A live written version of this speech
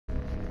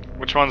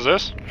Which one's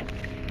this?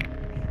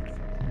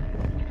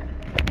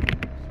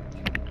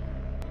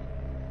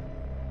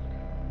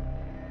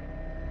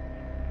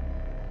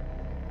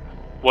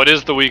 What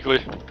is the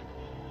weekly?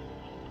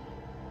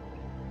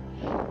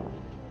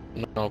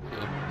 No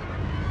clue.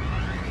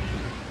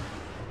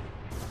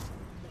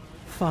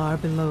 Far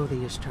below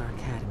the Ishtar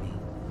Academy,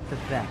 the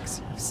Vex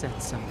have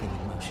set something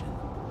in motion.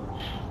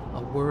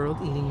 A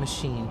world-eating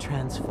machine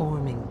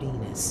transforming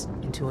Venus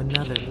into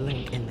another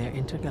link in their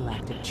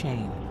intergalactic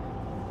chain.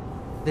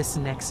 This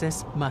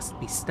Nexus must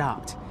be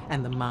stopped,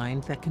 and the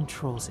mind that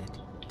controls it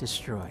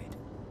destroyed.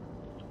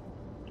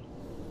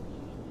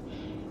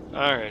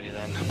 Alrighty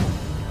then.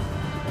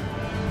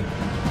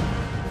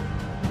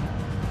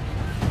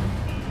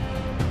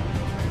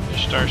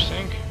 Ishtar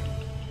Sink?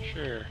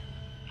 Sure.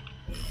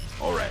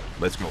 Alright,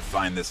 let's go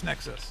find this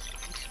Nexus.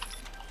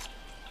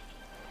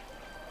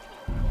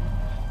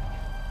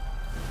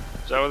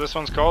 Is that what this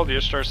one's called? The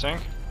Ishtar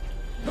Sink?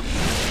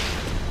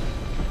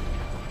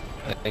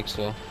 I think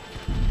so.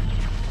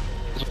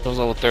 This one's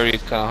level 30,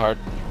 it's kinda hard.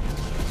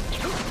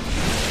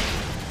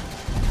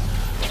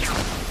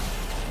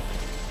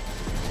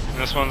 And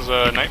this one's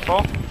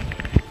Nightfall?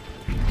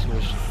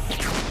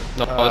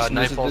 No,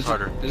 Nightfall's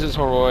harder. This is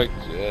heroic.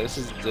 This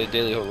is the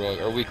daily heroic,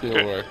 or weekly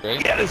heroic,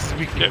 right? Yeah, this is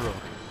weekly heroic.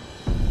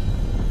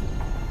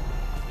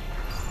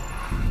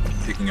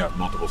 Picking up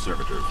multiple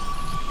servitors.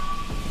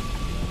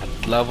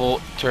 Level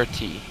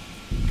 30.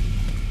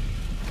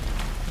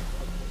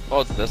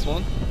 Oh, it's this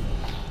one?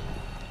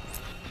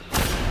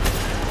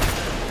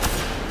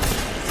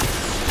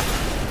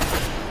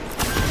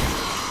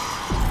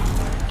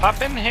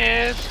 Popping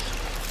heads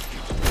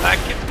like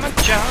it's my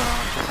job.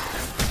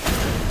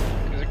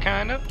 'Cause it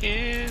kind of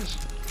is.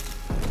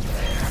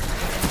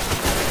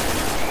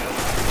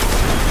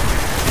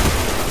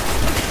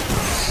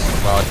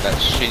 Wow, that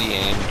shitty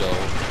aim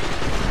though.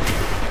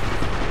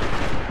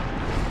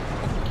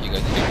 You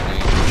guys get me.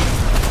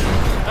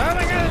 Oh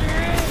my god,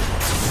 you're in!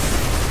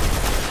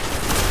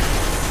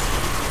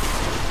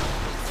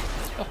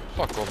 Oh,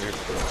 fuck over here,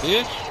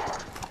 bitch.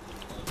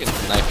 Get a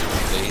knife in your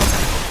face.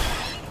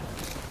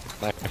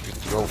 Knife in your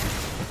throat.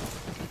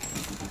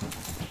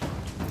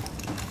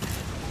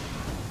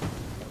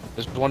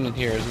 There's one in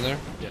here, isn't there?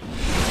 Yeah.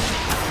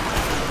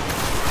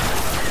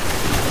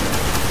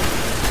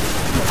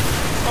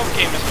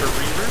 Okay, Mr.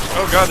 Reavers.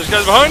 Oh god, there's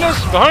guys behind us!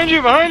 Behind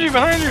you, behind you,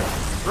 behind you!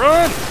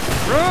 Run!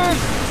 Run!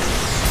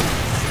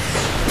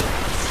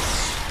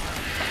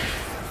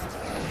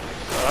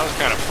 Oh, that was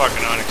kind of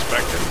fucking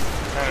unexpected.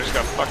 Kinda just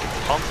got fucking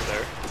pumped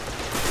there.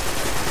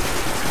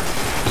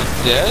 He's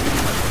dead?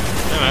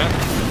 Yeah, man.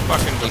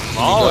 Fucking You got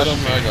demolished him?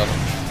 me. I got him.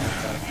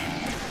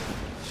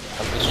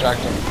 I'm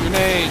distracted.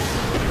 Grenade!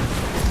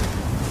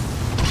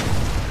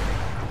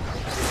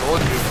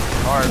 Told you,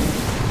 hard.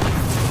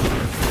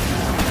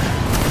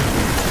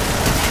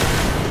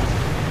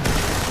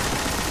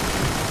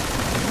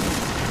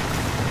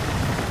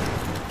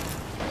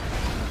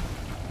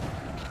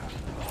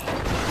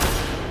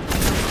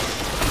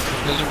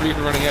 There's a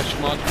Reaver running at you,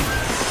 Mod.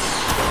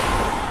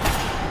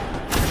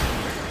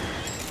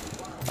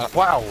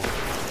 Wow.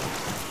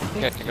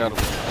 Okay, I got him.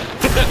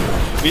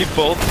 We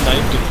both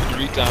knifed him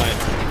 3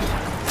 times.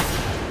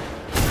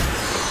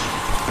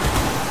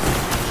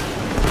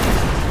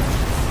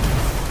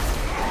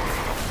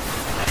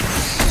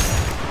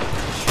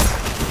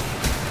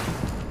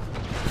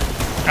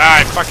 Ah,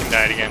 I fucking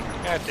died again.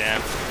 God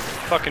damn.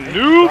 Fucking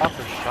noob!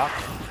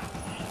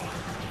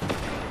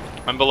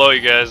 I'm below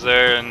you guys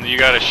there, and you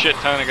got a shit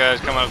ton of guys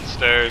coming up the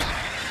stairs.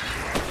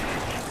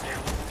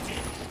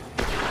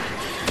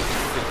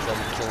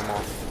 Kill them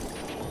all.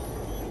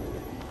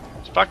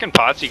 This fucking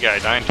Potsy guy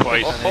dying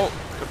twice. Oh.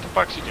 What the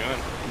fuck's he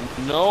doing?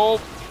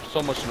 Nope.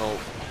 So much nope.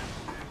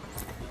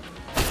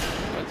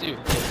 That's you.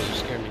 Okay, you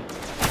scared me.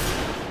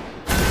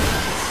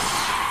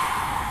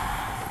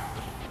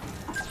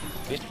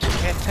 Bitch, you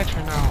can't touch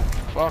her now.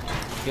 Fuck.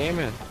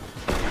 Gaming.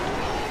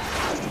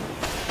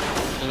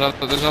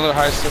 There's another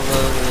high silver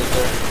over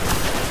there.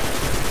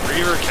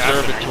 Reaver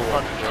captain.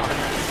 Servitor.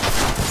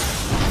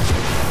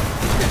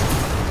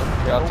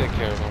 Yeah, I'll take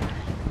care of him.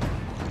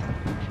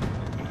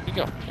 Here you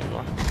go. Here you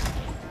are.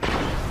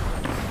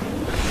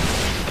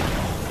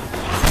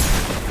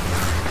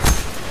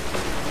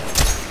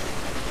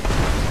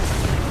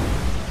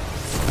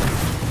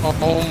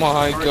 Oh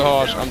my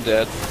gosh, I'm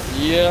dead.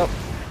 Yep.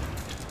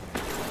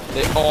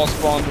 They all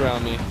spawned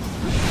around me.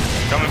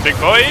 Coming, big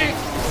boy!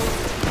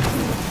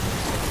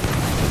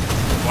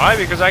 Why?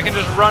 Because I can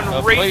just run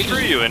right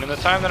through you, and in the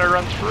time that I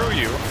run through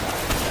you...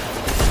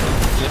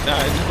 Yeah,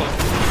 I know.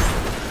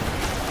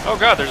 Oh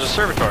god, there's a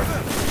servitor.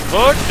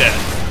 Fuck that!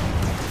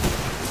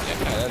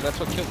 Yeah, that's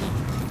what killed me.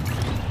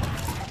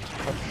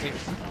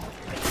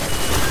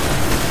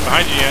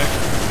 Behind you,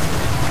 Yannick.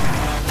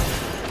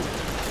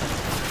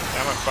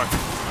 I'm gonna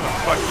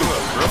fuck you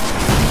up, bro.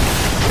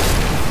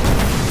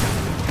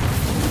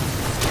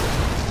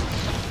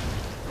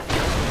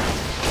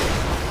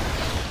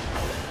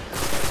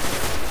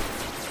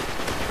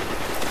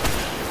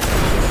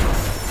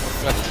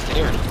 Got the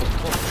stairs.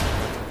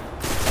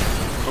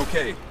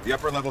 Okay, the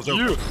upper level levels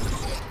open.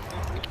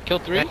 Kill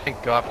 3?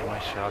 Thank God for my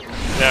shotgun.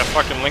 Yeah,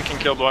 fucking Lincoln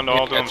killed one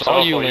all to Yeah, it's himself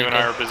all you, while you and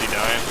I Lincoln. were busy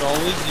dying. It's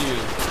always you.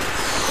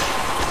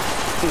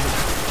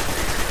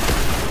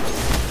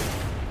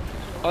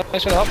 Oh, I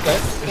should help,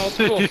 guys. No, it's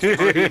cool.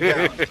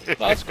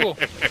 No, it's cool.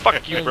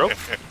 Fuck you, bro.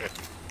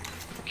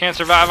 Can't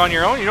survive on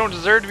your own. You don't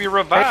deserve to be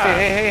revived.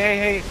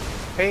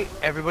 Hey,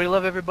 everybody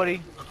love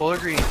everybody. Full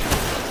agree.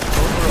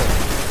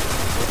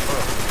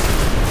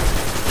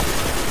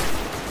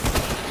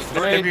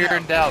 If you're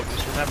in doubt,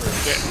 just remember.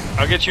 Okay,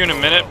 I'll get you in a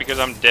minute because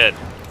I'm dead.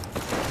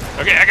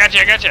 Okay, I got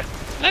you.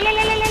 La la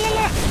la la la la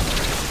la.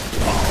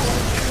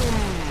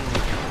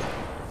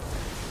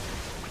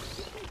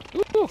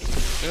 Woo!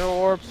 Genital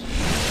warps.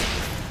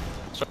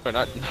 Sorry,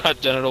 not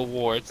genital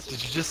warts.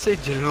 Did you just say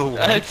genital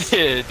I warts?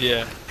 did,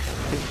 yeah.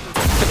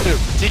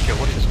 Tika,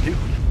 what did you do?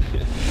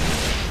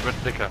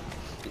 Tika.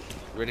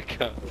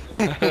 Ritika.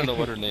 I don't know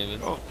what her name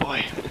is. Oh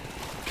boy.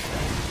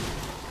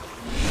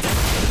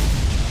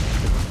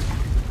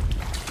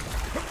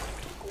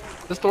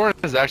 This thorn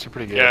is actually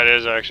pretty good. Yeah, it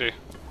is actually.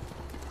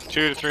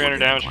 200 to 300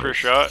 damage per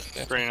shot.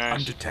 Pretty nice.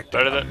 Undetected.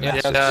 Better than Yeah,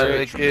 Yeah,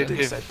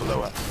 it's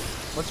Below us.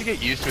 once you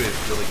get used to it,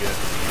 it's really good.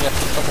 Yeah,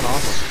 it's fucking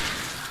awesome.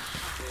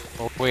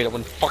 Oh wait, I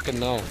wouldn't fucking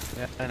know.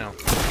 Yeah, I know.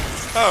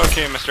 Oh,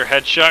 okay, Mr.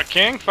 Headshot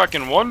King.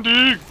 Fucking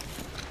 1D.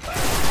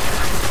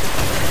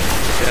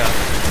 Yeah.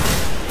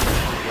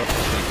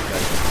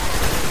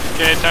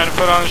 Okay, time to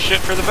put on the shit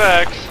for the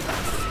Vex.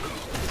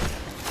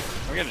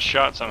 I'm getting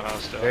shot somehow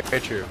still.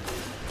 Very true.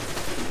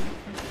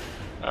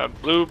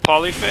 Blue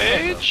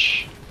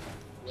polyphage?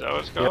 Is that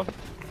what it's called?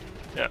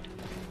 Yep.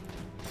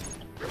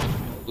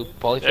 Blue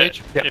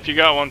polyphage? Yeah. If you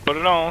got one, put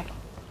it on.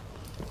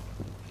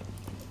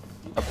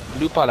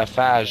 Blue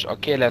polyphage.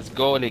 Okay, let's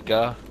go, les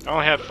gars. I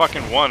only had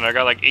fucking one. I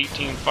got like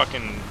 18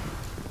 fucking...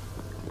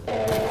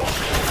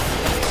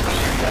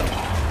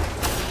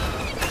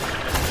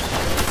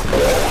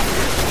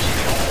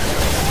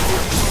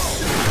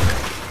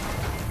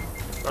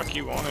 Fuck,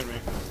 you wanted me.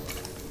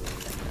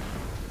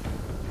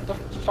 What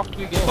the fuck do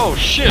we get? Oh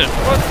shit,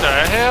 what the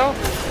hell?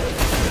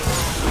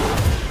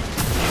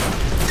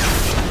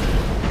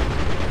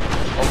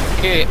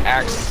 Okay,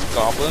 axe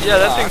goblin. Yeah,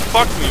 that thing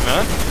fucked me,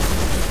 man.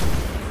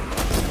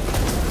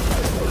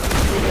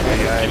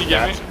 Can you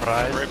get me?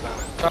 Surprise.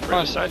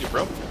 Right beside you,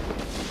 bro.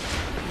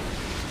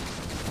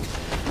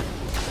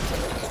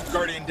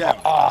 Guardian down.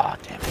 Ah,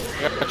 damn it.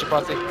 I got your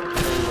posse.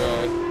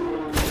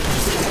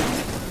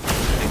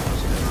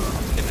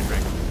 Get a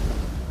drink.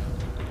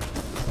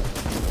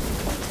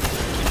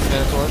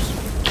 Minotaurs.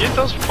 Get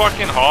those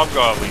fucking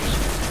hobgoblins.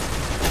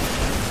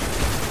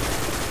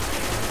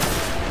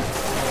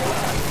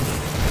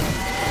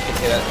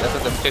 Okay, that's at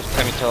the 5th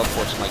time he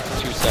teleports in like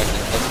 2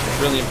 seconds. That's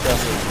really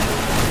impressive.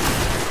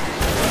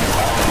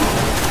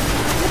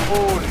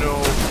 Oh no.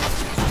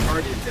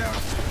 Guardian down.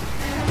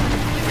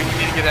 We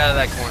need to get out of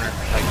that corner,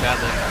 like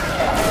badly.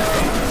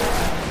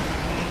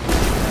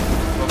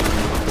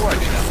 Before I do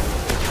that.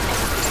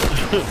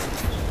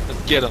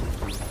 Let's get him.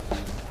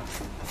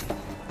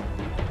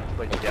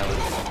 Like, yeah, let's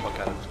get the fuck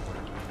out of this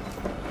corner.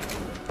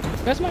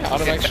 Where's my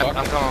automatic shot?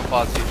 I'm coming,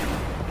 Potsy.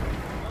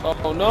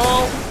 Oh no!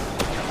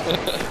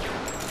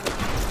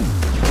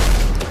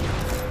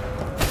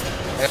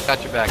 I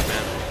got your back,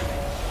 man.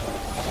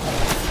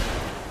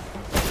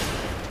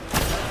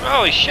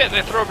 Holy shit,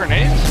 they throw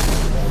grenades?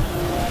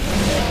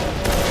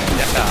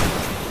 Yeah.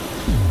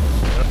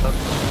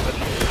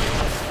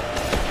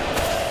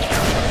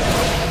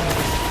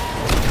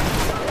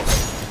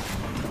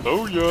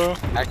 Oh yeah.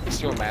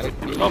 Axiomatic.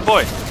 Oh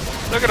boy,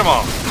 look at them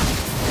all.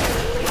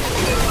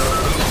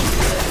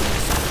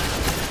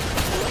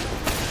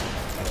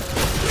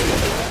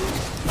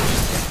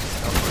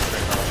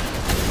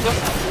 The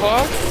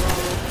fuck?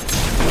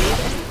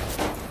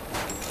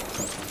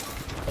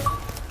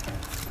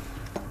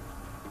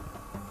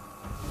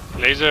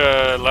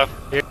 Glazer left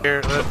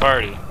Here, the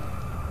party.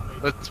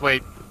 let's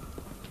wait.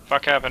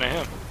 Fuck happened to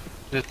him?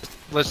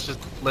 Let's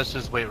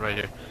just wait right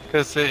here,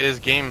 cause his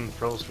game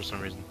froze for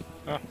some reason.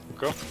 Oh,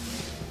 cool.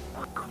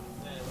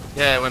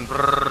 Yeah, it went.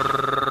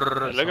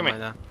 Brrrr, Hey, look at me. something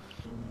like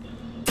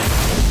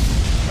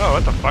Oh,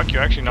 what the fuck? You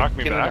actually knocked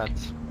me that. back?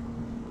 Nuts.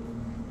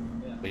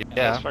 But That's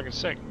yeah. fucking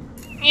sick.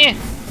 Yeah.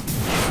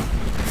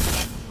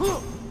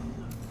 I'm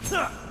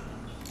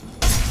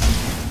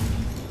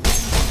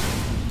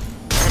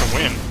gonna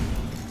win.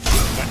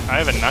 I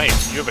have a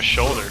knife. You have a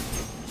shoulder.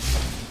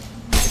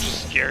 Which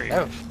is scary. I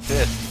have a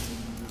fist.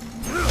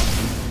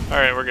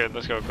 Alright, we're good.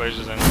 Let's go.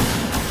 Glazer's in.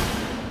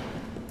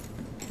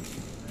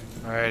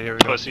 All right, here we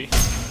go. Pussy.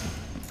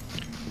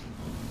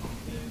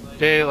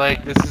 Okay,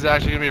 like this is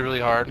actually gonna be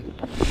really hard. I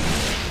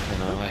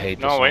know, I hate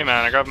this No, wait, one.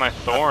 man. I got my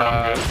thorn.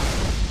 I'm good.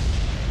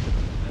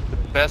 The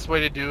best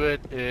way to do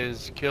it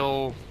is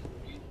kill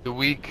the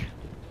weak.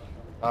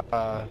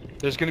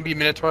 There's gonna be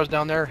minotaurs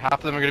down there. Half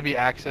of them are gonna be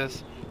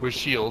Axis with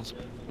shields,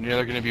 and the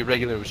other are gonna be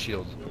regular with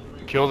shields.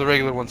 Kill the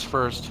regular ones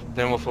first,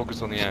 then we'll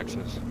focus on the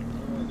Axis.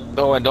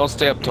 Oh, and don't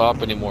stay up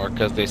top anymore,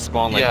 because they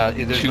spawn like Yeah,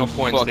 there's two no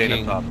point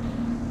staying up top.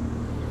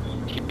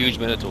 huge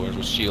minotaurs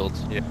with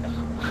shields. Yeah.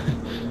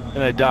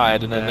 And I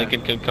died, and then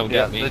Lincoln can come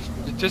get me.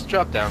 Just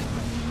drop down.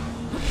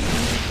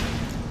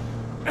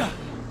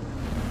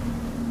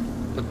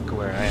 Look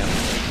where I am.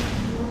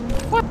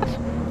 What?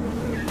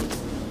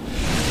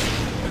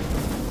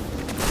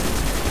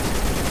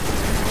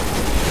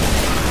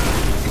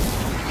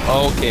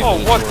 Okay. Oh,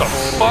 what the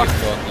fuck?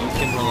 You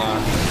can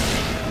relax.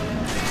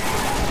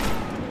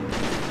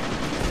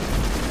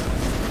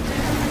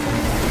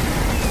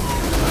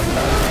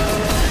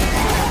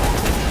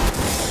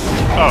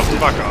 Oh,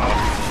 fuck off.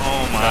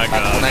 Oh my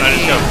god. I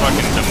just got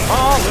fucking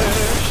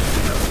demolished.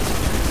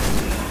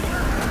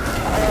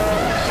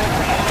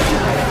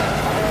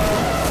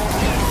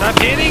 Stop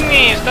hitting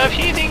me! Stop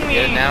hitting me!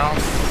 Get it now.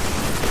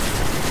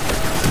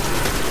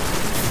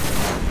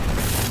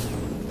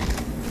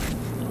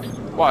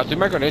 Wow, I threw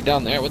my grenade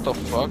down there. What the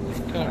fuck?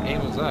 What kind of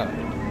game was that?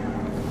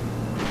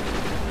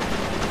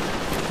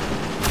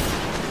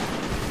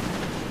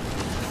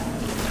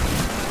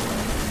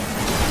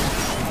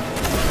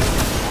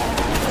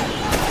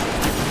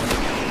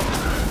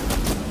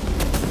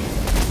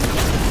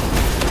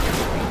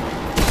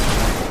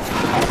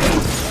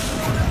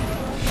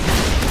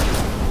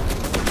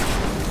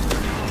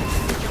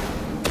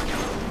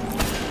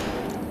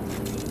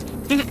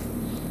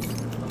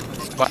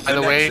 By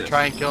the way,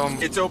 try and kill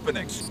him It's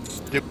opening.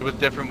 with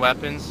different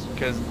weapons,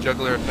 because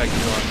juggler effect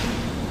is on.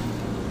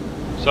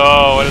 So,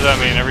 what does that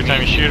mean? Every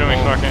time you shoot him, he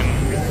fucking...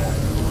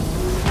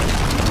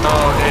 No,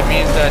 it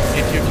means that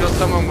if you kill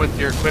someone with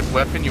your equipped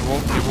weapon, it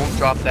won't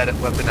drop that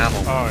weapon ammo.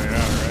 Oh, yeah,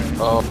 right.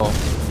 Oh.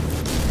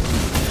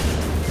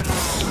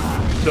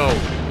 So,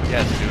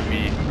 yes, it would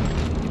be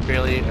a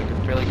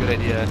fairly good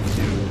idea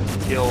to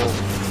kill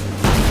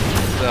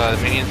the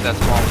minions that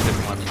spawn with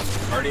different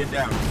weapons. Guardian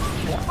down.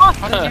 What?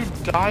 How did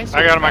you die so I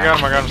got him, I got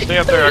him, I got him. Stay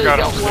up there, I got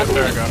him. Stay up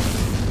there, I got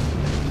him.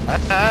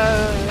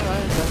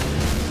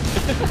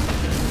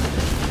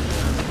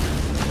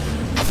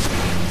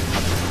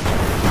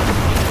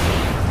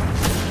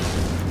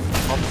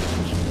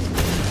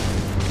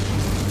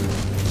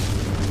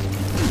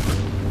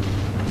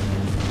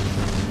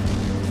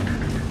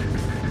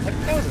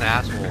 That was an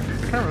asshole. I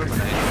can't remember my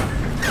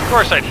name. Of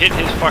course I'd hit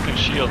his fucking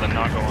shield and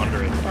not go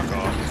under it. Fuck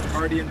off.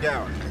 Guardian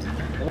down.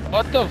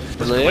 What the This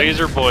flip?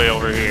 Glazer boy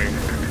over here.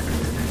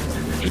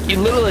 He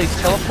literally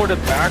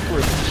teleported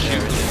backwards to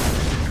shoot me.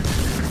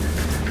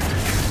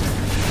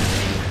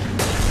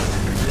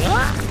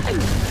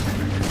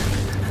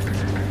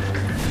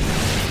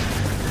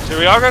 So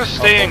we all gotta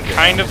stay in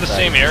kind of the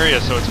same area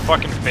so its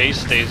fucking face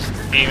stays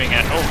aiming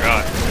at... Oh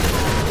god.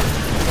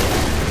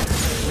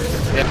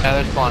 Yeah,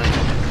 they're spawning.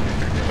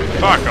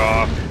 Fuck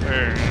off.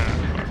 There,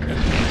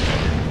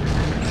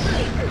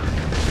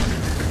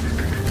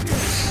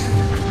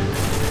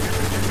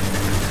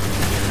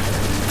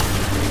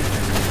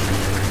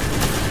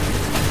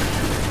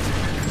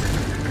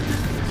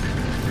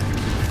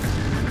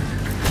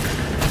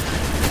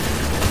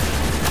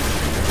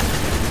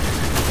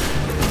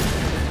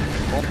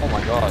 Oh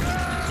my god.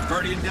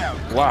 Guardian down.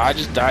 Wow, I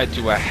just died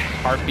to a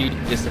heartbeat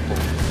disciple.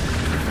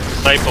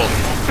 Disciple.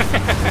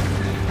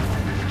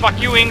 Fuck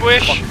you,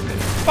 English.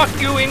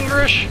 Fuck you,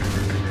 English.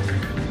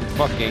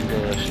 Fuck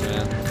English,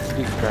 man.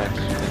 Speak French.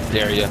 I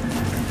dare ya.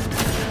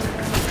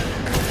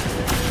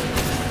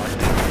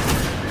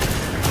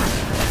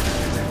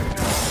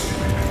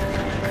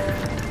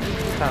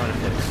 Found a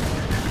place.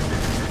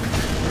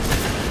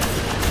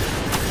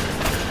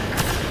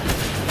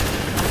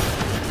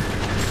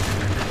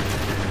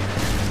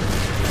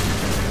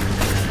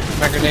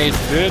 My grenade,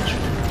 bitch.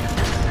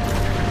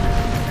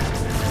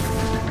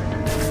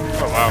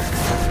 Oh wow.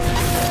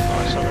 Oh,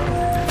 I still got him.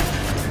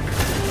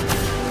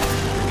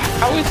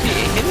 How is he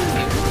hitting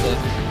me with the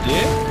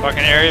dick?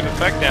 Fucking area of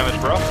effect damage,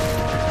 bro.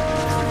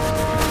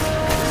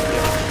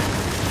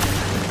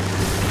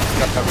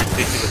 Got that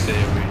ridiculous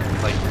AOE.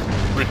 Like,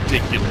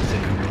 ridiculous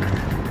AOE.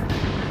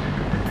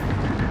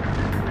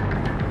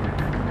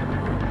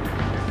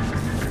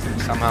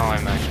 Somehow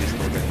I'm actually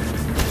still getting it.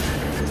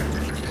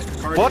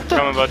 What the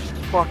Coming, bud.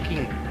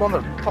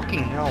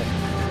 fucking hell?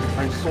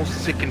 I'm so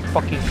sick and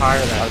fucking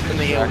tired of that. And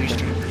the AOE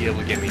shouldn't be able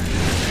to get me.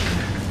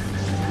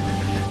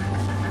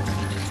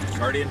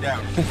 Guardian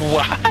down.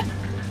 What?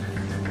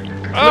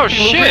 Oh Look,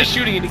 shit! he's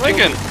shooting and he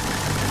Lincoln! killed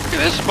Look at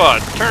this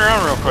spot. Turn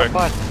around real quick.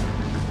 But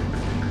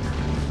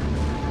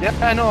yeah,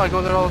 I know. I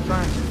go there all the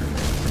time.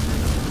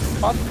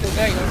 What the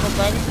heck? You wanna come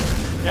grab me?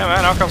 Yeah,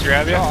 man, I'll come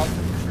grab you. God.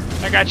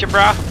 I got you,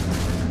 brah.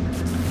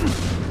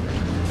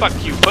 Fuck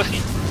you, pussy.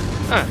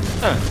 I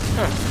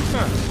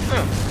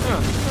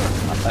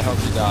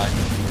helped you die.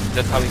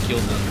 That's how he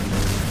killed me.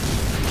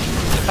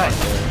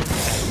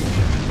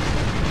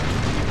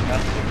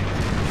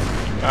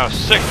 Oh,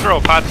 sick throw,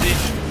 Potsy.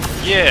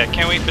 Yeah,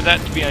 can't wait for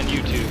that to be on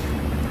YouTube.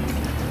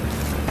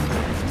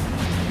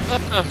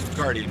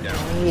 Guardian down.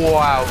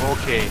 Wow.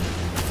 Okay.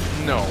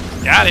 No.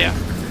 Got ya.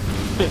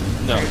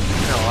 No.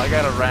 No. I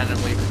got a random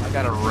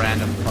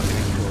fucking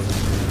explosion.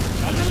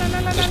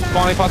 Just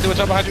spawning, Potsy, what's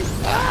up behind you?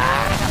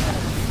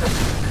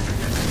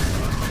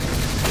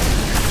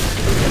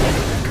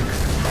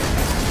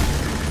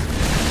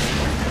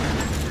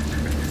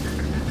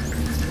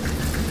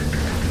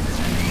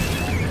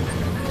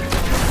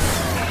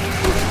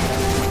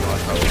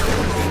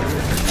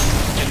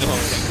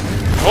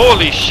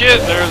 Holy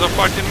shit, there's a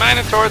fucking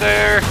Minotaur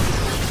there.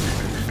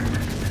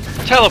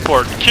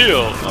 Teleport,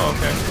 kill. Oh,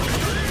 okay.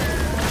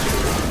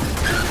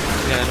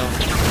 Yeah, I know.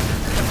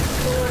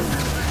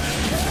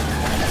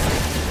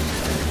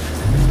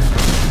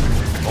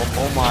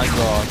 Oh my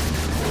god.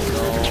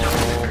 No.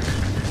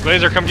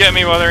 Glazer, come get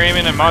me while they're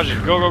aiming at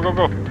Majin. Go, go, go,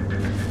 go.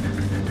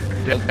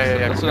 Yeah,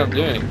 That's what I'm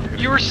doing.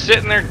 You were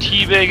sitting there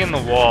teabagging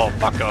the wall.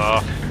 Fuck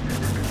off.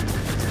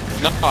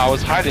 No, I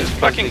was hiding. This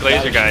fucking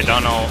Glazer guy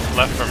don't know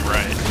left from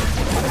right.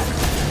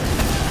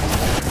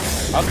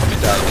 I'll probably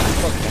die again.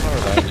 Fucking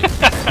hard.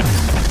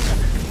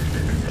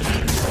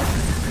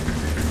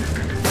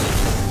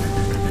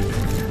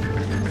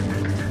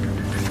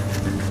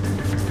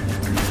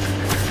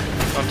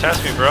 Don't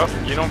test me, bro.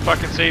 You don't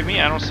fucking save me,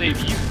 I don't save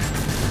you.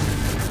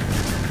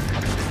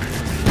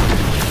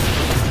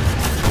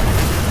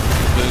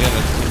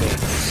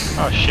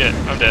 Oh shit,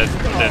 I'm dead.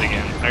 I'm dead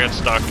again. I got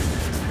stuck.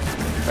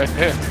 Right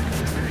here.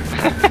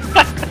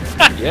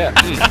 Yeah.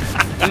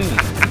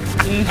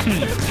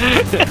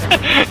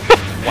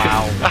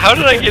 Wow. How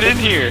did I get in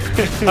here?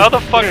 How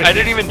the fuck? I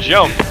didn't even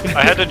jump.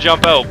 I had to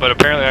jump out, but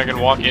apparently I can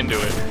walk into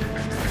it.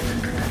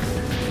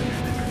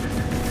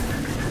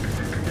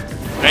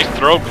 Nice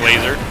throw,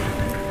 Glazer.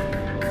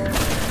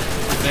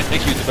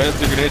 Thank you.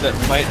 The grenade that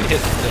might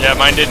hit. Yeah,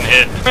 mine didn't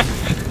hit.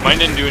 Mine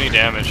didn't do any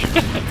damage.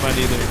 Mine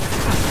either.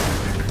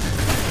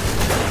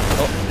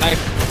 Oh, knife.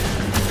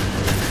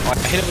 Oh, I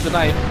hit him with the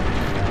knife.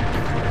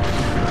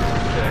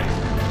 Okay.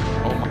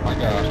 Oh my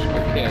gosh.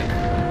 Okay.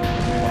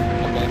 What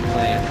am I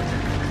playing?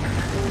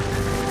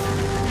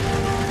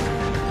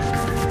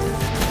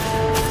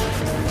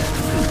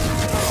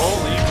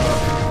 Holy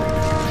fuck.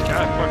 This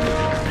guy fucking...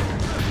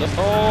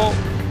 Oh.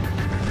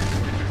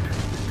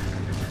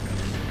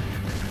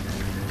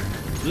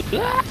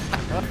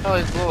 Oh,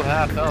 he's low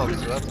half health,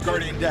 so that's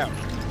Guardian down.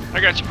 I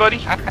got you, buddy.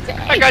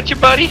 I got you,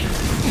 buddy.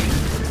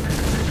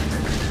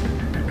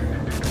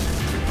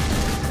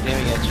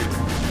 Aiming at you.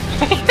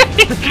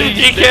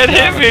 He can't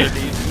hit me.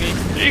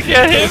 He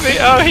can't hit me.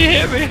 Oh, he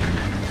hit me.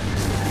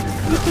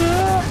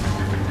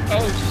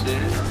 Oh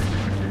shit.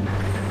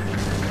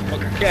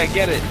 Okay, I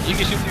get it. You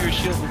can shoot through your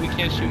shield, but we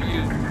can't shoot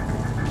you.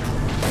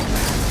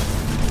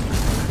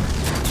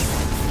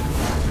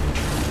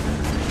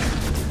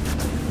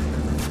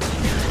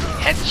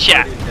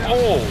 Headshot.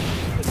 Oh.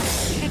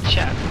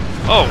 Headshot.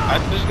 Oh. I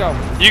just got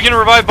one. You can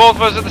revive both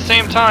of us at the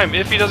same time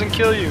if he doesn't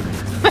kill you.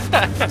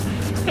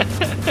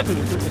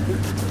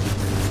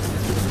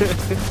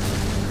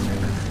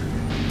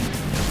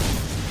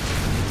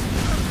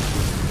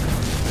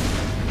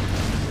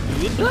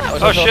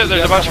 Oh shit,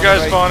 there's a bunch of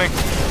guys spawning.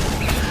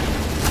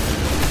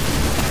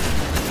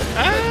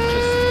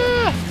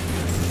 Ah!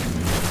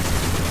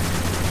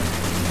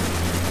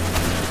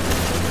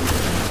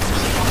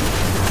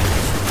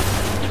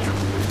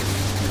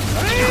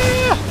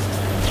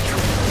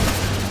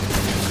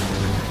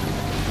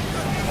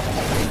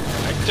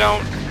 I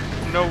don't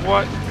know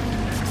what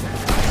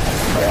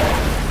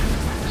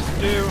to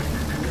do.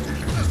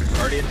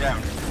 Guardian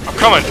down. I'm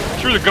coming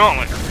through the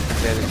gauntlet.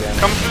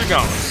 Coming through the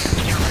gauntlet.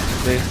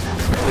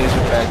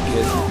 Laser bad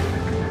kid.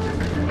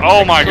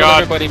 Oh my Killed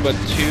god. everybody but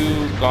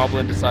 2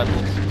 goblin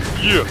disciples.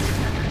 Yeah.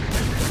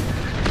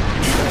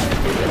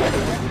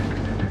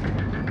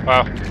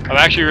 Wow. I'm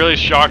actually really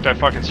shocked I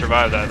fucking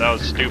survived that. That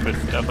was stupid.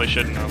 Definitely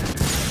shouldn't have.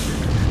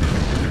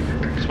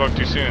 Spoke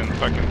too soon.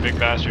 Fucking big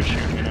bastard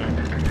shooting me now.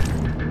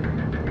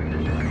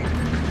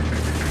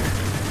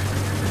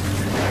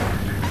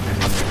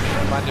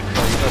 Mind if you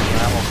got some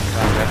ammo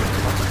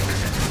from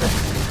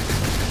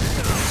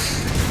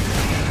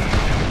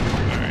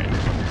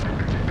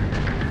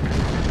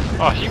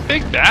Oh, you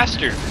big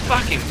bastard.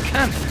 Fucking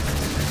cunt.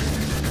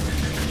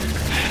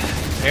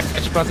 Here,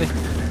 get your pussy.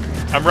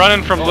 I'm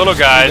running from little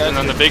guys and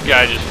then the big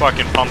guy just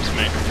fucking pumps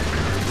me.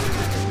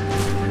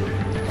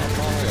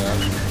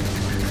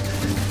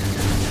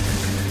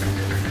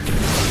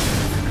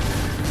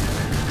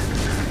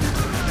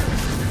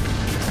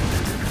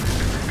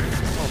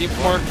 Keep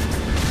more.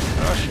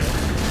 Oh shit.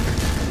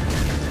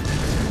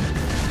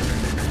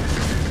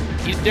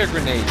 Eat their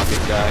grenades,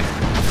 big guy.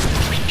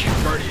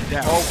 Guardian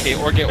down. Okay,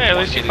 or get Hey, at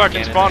least you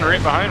fucking spawned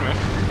right behind me.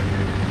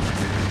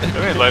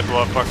 That made life a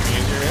lot fucking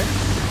easier, right?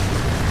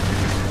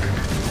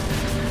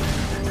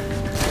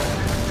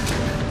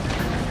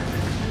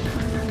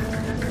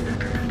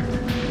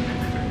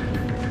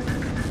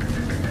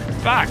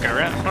 Fuck, I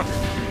ran.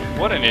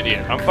 What an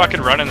idiot. I'm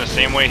fucking running the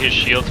same way his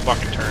shield's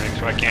fucking turning,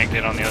 so I can't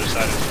get on the other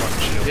side of his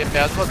fucking shield. yeah,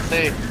 I was about to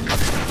say.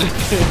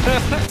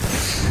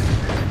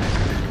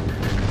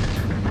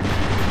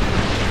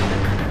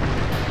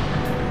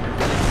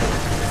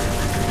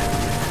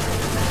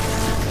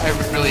 I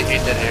really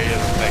hate that area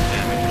of effect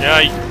damage.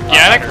 Yeah,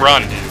 Yannick,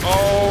 run.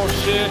 Oh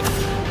shit!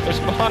 They're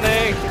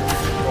spawning!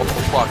 Oh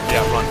fuck,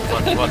 yeah, run,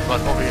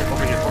 over here,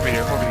 over here, over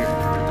here, over here.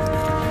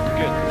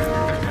 Good.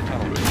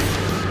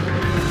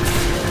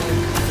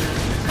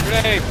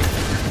 Grenade!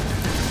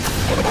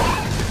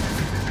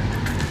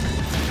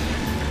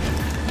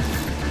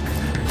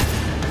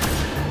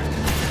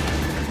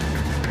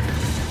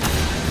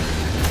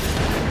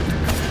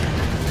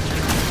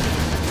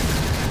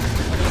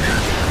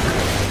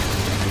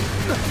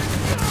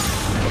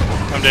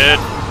 I'm dead.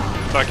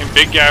 Fucking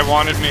big guy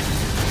wanted me.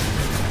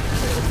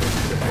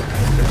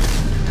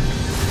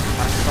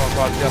 Oh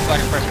god, yeah,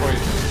 sacrifice for you.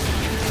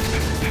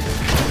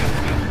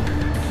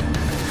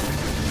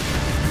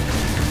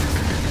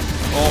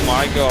 Oh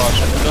my gosh,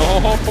 no!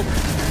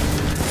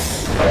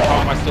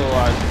 How am I still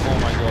alive? Oh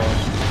my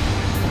gosh.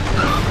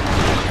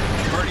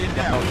 Guardian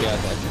down. Oh yeah,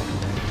 that.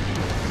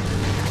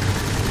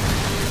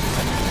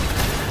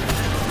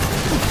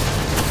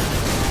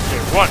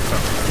 Dude, what the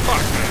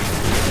fuck, man?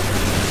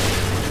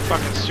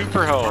 Fucking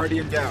super health.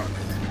 Guardian down.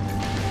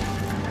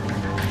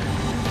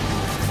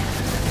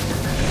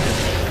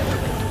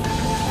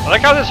 I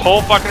like how this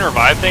whole fucking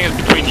revive thing is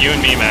between you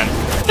and me, man.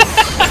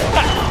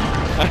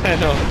 I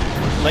know.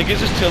 Like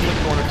it's just chilling in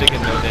the corner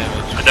taking no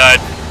damage. I died.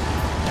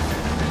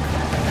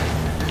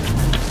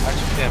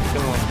 Actually, damn,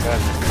 killing one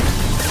bad.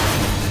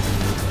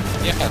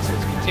 Yeah, it's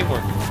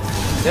teamwork.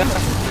 Yeah.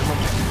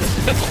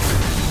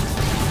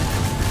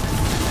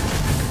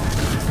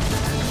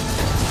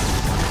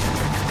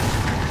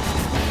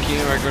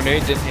 Keeping my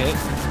grenade didn't hit.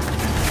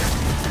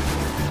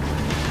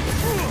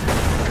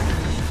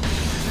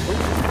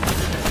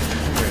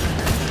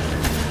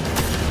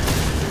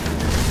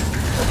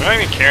 I'm not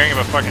even caring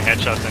about fucking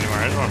headshots anymore.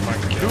 I just want to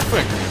fucking kill.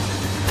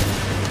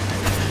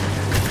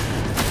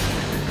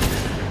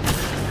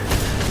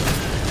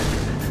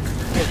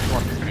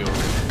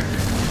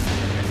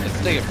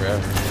 It's taking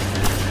forever.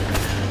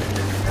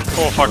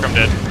 Oh fuck, I'm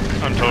dead.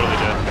 I'm totally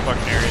dead.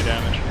 Fucking area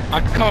damage.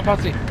 I'm coming,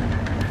 Potsy.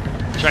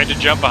 Tried to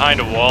jump behind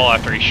a wall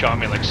after he shot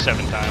me like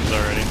 7 times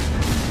already.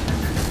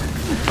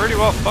 Pretty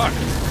well fucked.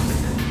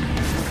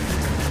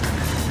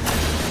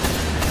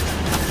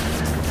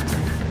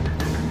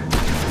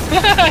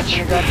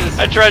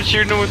 I tried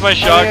shooting him with my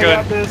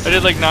shotgun. I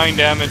did like 9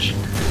 damage.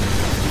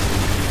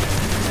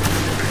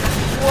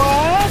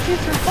 What? You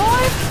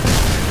survived?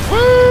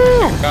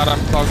 Woo! God, I'm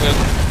so good.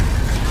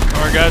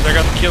 Alright guys, I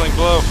got the killing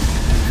blow.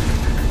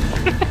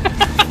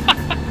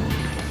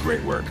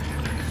 Great work.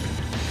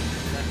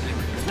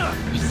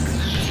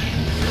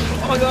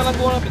 Oh my god, I'm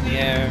going up in the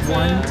air.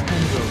 One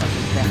tendril of the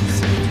Vex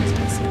has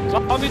been severed.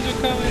 Zombies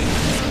are coming.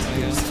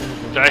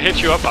 Did I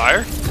hit you up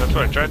higher? That's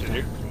what I tried to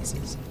do.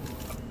 Places.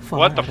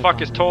 What the Far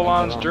fuck is above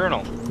Tolan's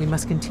journal? We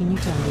must continue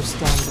to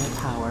understand their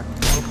power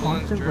and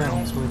haunt the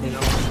realms where they The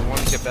live. one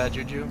to get bad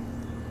juju.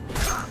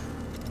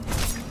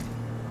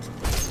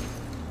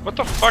 What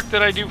the fuck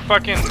did I do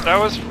fucking... That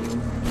was...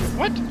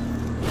 What?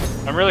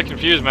 I'm really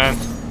confused, man.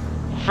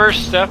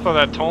 First step of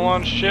that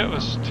Tolan shit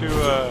was to,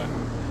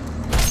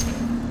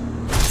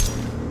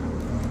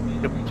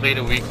 Complete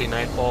a weekly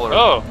nightfall or,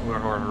 Oh. or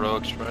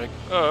heroic strike.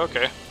 Oh,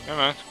 okay. Never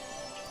mind.